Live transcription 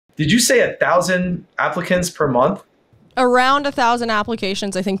did you say 1,000 applicants per month? Around 1,000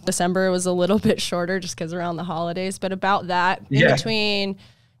 applications. I think December was a little bit shorter just because around the holidays, but about that. In between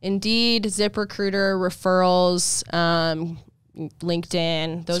Indeed, ZipRecruiter, referrals,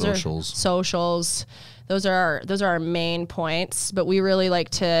 LinkedIn, those are socials. Those are our main points, but we really like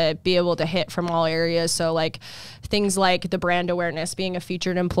to be able to hit from all areas. So like things like the brand awareness, being a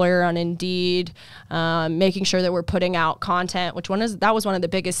featured employer on Indeed, making sure that we're putting out content, that was one of the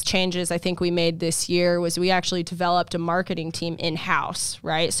biggest changes I think we made this year, was we actually developed a marketing team in-house,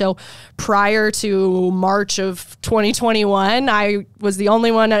 right? So prior to March of 2021, I was the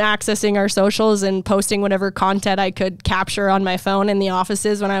only one accessing our socials and posting whatever content I could capture on my phone in the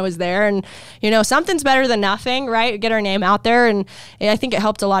offices when I was there. And, you know, something's better than nothing, right? Get our name out there. And I think it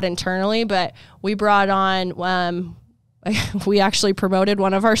helped a lot internally, but we brought on, we actually promoted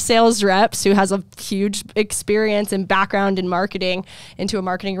one of our sales reps who has a huge experience and background in marketing into a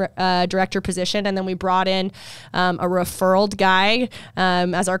marketing director position. And then we brought in a referral guy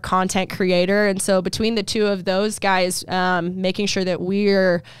as our content creator. And so between the two of those guys, making sure that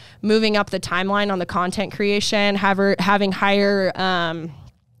we're moving up the timeline on the content creation, having higher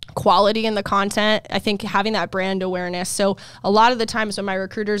quality in the content, I think having that brand awareness. So a lot of the times when my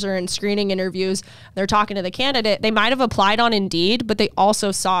recruiters are in screening interviews, they're talking to the candidate, they might have applied on Indeed, but they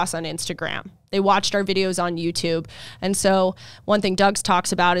also saw us on Instagram. They watched our videos on YouTube. And so one thing Doug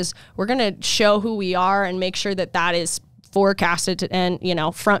talks about is we're going to show who we are and make sure that that is forecasted and, you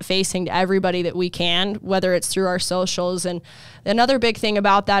know, front facing to everybody that we can, whether it's through our socials. And another big thing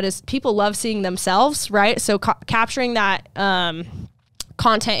about that is people love seeing themselves, right? So capturing that,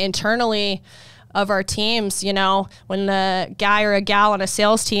 content internally of our teams, you know, when a guy or a gal on a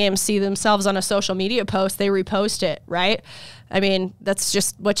sales team see themselves on a social media post, they repost it, right? I mean, that's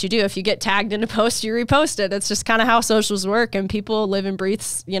just what you do. If you get tagged in a post, you repost it. That's just kind of how socials work, and people live and breathe,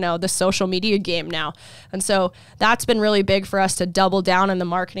 you know, the social media game now. And so that's been really big for us to double down in the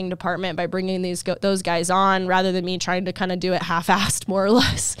marketing department by bringing those guys on rather than me trying to kind of do it half-assed more or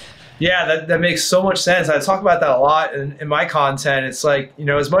less. Yeah, that makes so much sense. I talk about that a lot in my content. It's like, you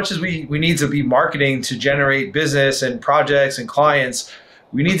know, as much as we need to be marketing to generate business and projects and clients,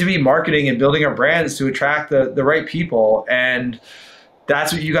 we need to be marketing and building our brands to attract the right people. And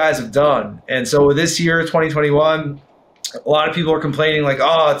that's what you guys have done. And so with this year, 2021, a lot of people are complaining like,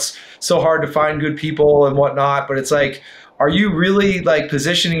 oh, it's so hard to find good people and whatnot. But it's like, are you really like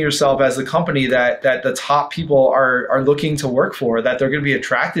positioning yourself as the company that the top people are looking to work for, that they're going to be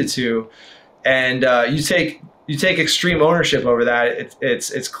attracted to? And you take extreme ownership over that.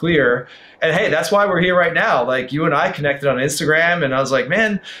 It's clear. And hey, that's why we're here right now. Like you and I connected on Instagram, and I was like,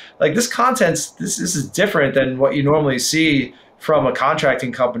 man, like this this is different than what you normally see from a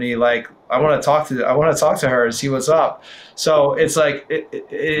contracting company. Like I want to talk to her and see what's up. So it's like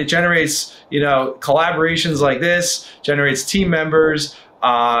it generates, you know, collaborations like this, generates team members,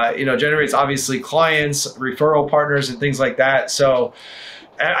 you know, generates obviously clients, referral partners, and things like that. So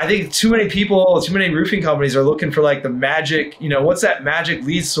I think too many roofing companies are looking for like the magic, you know, what's that magic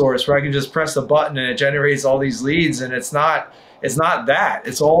lead source where I can just press the button and it generates all these leads. And it's not that.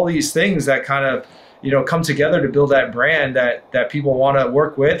 It's all these things that kind of, you know, come together to build that brand that people want to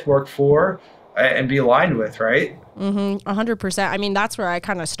work with, work for, and be aligned with, right? 100%. I mean, that's where I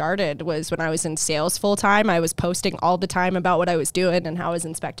kind of started, was when I was in sales full time. I was posting all the time about what I was doing and how I was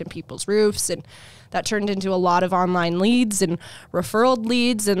inspecting people's roofs. And that turned into a lot of online leads and referral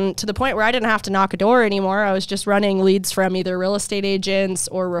leads, and to the point where I didn't have to knock a door anymore. I was just running leads from either real estate agents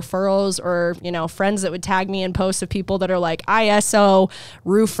or referrals, or, you know, friends that would tag me in posts of people that are like ISO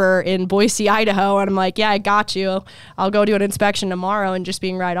roofer in Boise, Idaho. And I'm like, yeah, I got you. I'll go do an inspection tomorrow, and just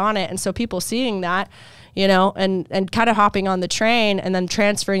being right on it. And so people seeing that, you know, and kind of hopping on the train and then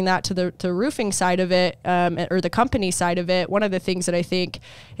transferring that to the roofing side of it, or the company side of it. One of the things that I think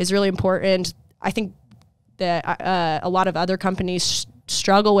is really important, I think that a lot of other companies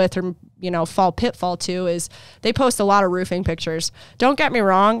struggle with, or, you know, pitfall to, is they post a lot of roofing pictures. Don't get me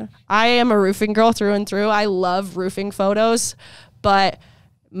wrong. I am a roofing girl through and through. I love roofing photos, but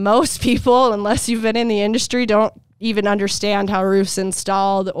most people, unless you've been in the industry, don't even understand how roofs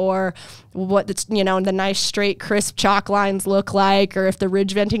installed, or what the, you know, the nice straight crisp chalk lines look like, or if the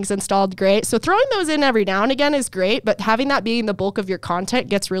ridge venting's installed great. So throwing those in every now and again is great, but having that being the bulk of your content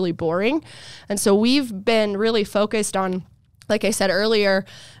gets really boring. And so we've been really focused on like I said earlier,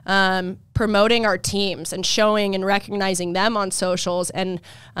 promoting our teams and showing and recognizing them on socials. And,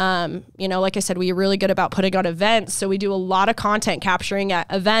 you know, like I said, we're really good about putting on events. So we do a lot of content capturing at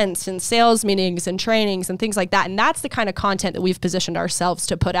events and sales meetings and trainings and things like that. And that's the kind of content that we've positioned ourselves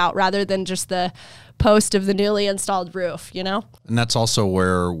to put out rather than just the post of the newly installed roof, you know? And that's also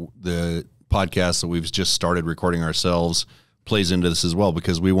where the podcast that we've just started recording ourselves plays into this as well,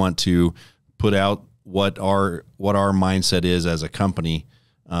 because we want to put out what our mindset is as a company,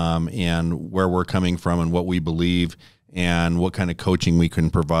 and where we're coming from and what we believe and what kind of coaching we can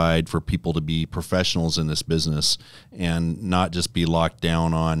provide for people to be professionals in this business and not just be locked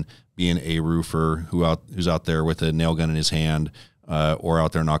down on being a roofer who's out there with a nail gun in his hand, or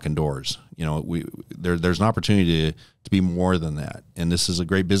out there knocking doors. You know, there's an opportunity to be more than that. And this is a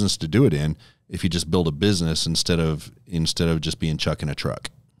great business to do it in if you just build a business instead of just being Chuck in a truck.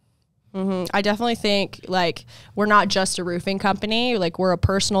 I definitely think like we're not just a roofing company, like we're a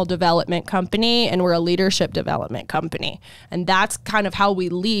personal development company and we're a leadership development company. And that's kind of how we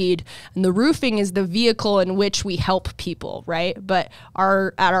lead. And the roofing is the vehicle in which we help people, right? But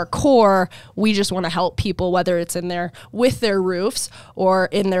at our core, we just want to help people, whether it's with their roofs or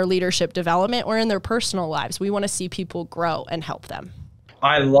in their leadership development or in their personal lives. We want to see people grow and help them.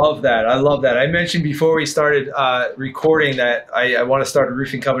 I love that. I love that. I mentioned before we started recording that I want to start a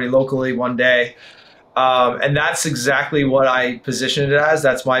roofing company locally one day. And that's exactly what I positioned it as.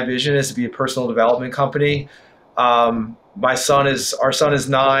 That's my vision, is to be a personal development company. Our son is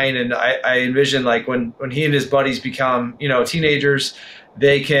 9, and I envision like when he and his buddies become, you know, teenagers,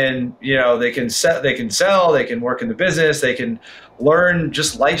 they can sell, they can work in the business, they can learn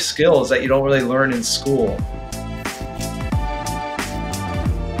just life skills that you don't really learn in school.